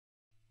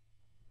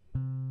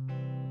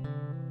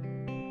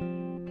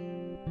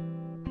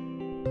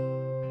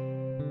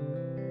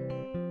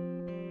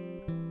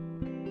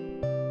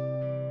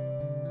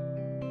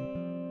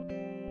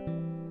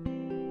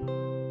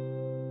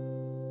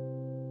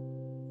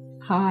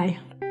Hi.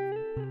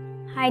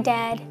 Hi,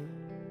 Dad.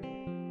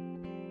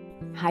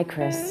 Hi,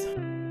 Chris.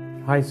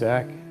 Hi,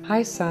 Zach.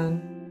 Hi,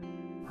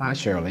 son. Hi,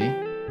 Shirley.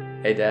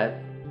 Hey,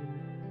 Dad.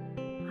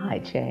 Hi,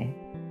 Jay.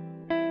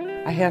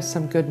 I have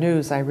some good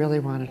news I really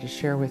wanted to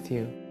share with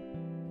you.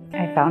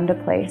 I found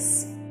a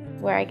place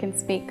where I can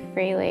speak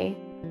freely.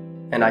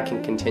 And I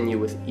can continue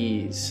with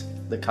ease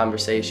the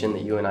conversation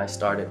that you and I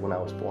started when I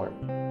was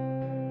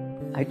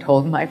born. I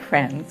told my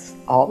friends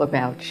all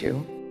about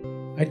you.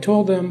 I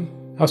told them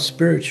how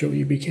spiritual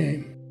you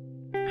became.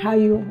 How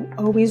you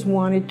always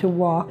wanted to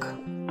walk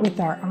with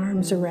our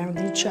arms around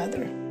each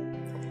other.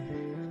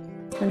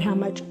 And how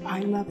much I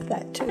love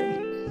that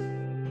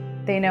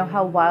too. They know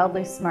how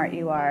wildly smart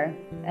you are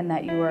and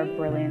that you are a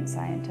brilliant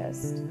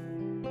scientist.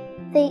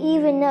 They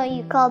even know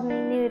you called me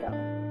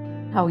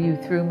Noodle. How you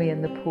threw me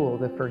in the pool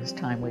the first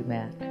time we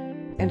met.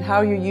 And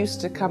how you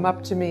used to come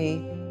up to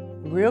me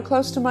real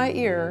close to my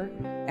ear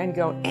and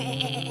go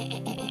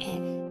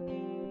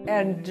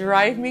and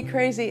drive me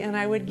crazy, and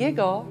I would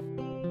giggle.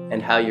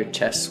 And how your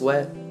chest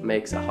sweat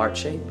makes a heart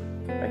shape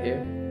right here,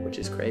 which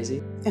is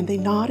crazy. And they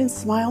nod and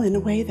smile in a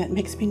way that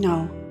makes me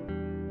know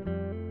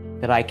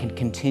that I can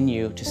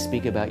continue to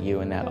speak about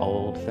you in that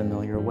old,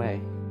 familiar way.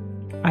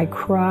 I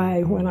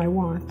cry when I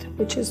want,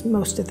 which is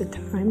most of the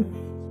time.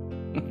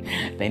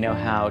 They know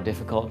how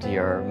difficult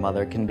your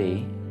mother can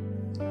be.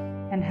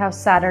 And how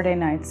Saturday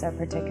nights are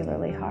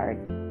particularly hard.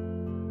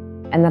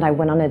 And that I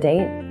went on a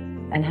date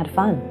and had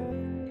fun.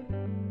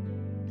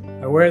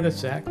 I wear this,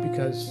 Zach,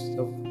 because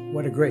of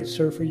what a great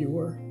surfer you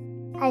were.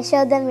 I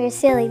showed them your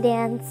silly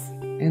dance.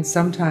 And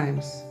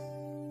sometimes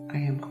I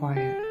am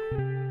quiet.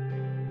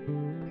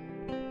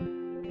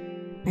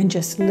 And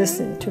just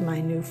listen to my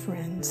new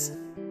friends.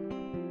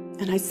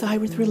 and I sigh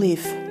with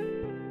relief.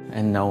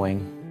 And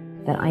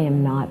knowing that I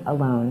am not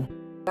alone.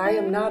 I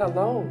am not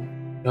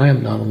alone. I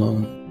am not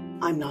alone.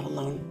 I'm not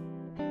alone.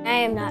 I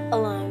am not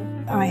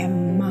alone. I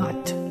am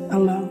not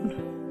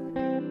alone.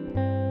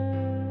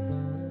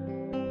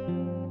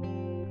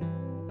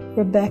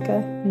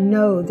 Rebecca,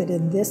 know that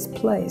in this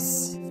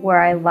place,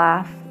 where I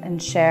laugh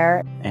and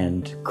share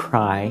and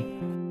cry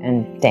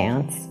and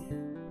dance,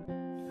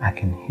 I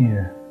can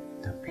hear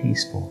the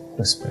peaceful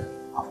whisper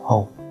of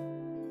hope.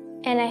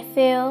 And I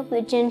feel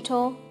the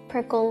gentle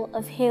prickle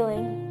of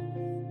healing.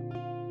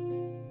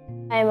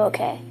 I am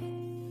okay.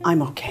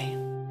 I'm okay.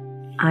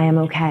 I am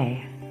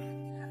okay.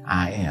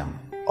 I am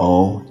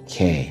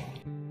okay.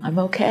 I'm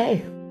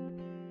okay.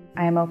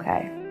 I am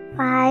okay.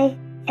 I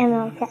am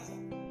okay.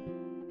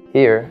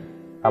 Here,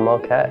 I'm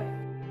okay.